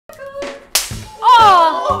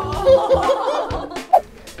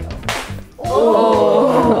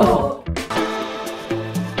Oh.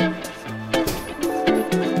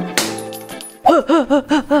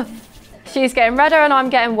 She's getting redder and I'm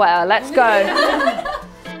getting wetter. Let's go.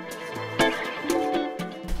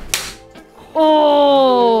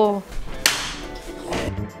 Oh.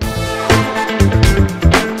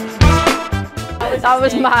 That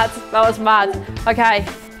was mad. That was mad. Okay.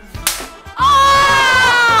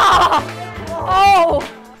 Ah! Oh!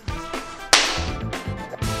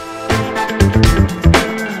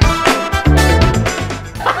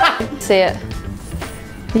 See it.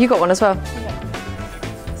 You got one as well.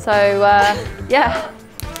 So, yeah.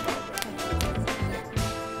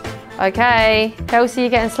 Okay, Kelsey, you're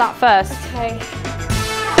getting slapped first. Okay.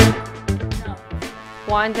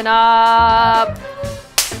 Winding up.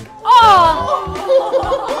 Oh!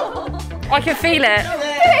 I can feel it.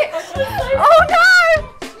 Oh no!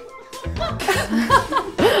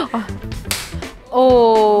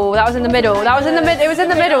 Oh, that was in the middle. That was in the mid. It was in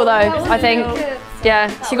the middle though, I think. Yeah,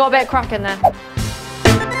 she got a bit of crack in there.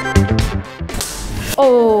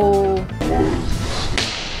 Oh.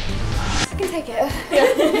 I can take it.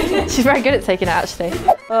 Yeah. She's very good at taking it actually.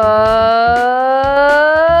 Oh.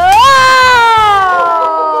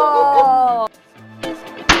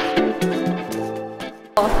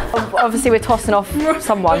 Obviously we're tossing off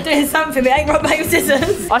someone. We're doing something, it ain't rock, paper,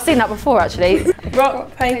 scissors. I've seen that before actually.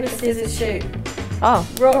 Rock, paper, scissors, shoot. Oh.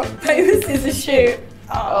 Rock, paper, scissors, shoot.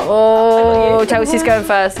 Oh, Chelsea's going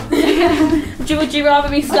first. Would you rather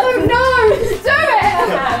me slap? Oh no! Do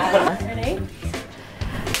it! Ready?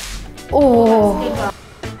 Oh.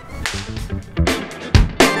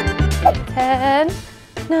 10,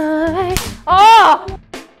 9. Oh!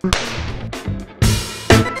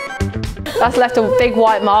 That's left a big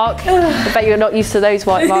white mark. I bet you're not used to those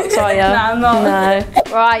white marks, are you? No, I'm not. No.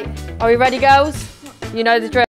 Right, are we ready, girls? You know the drill.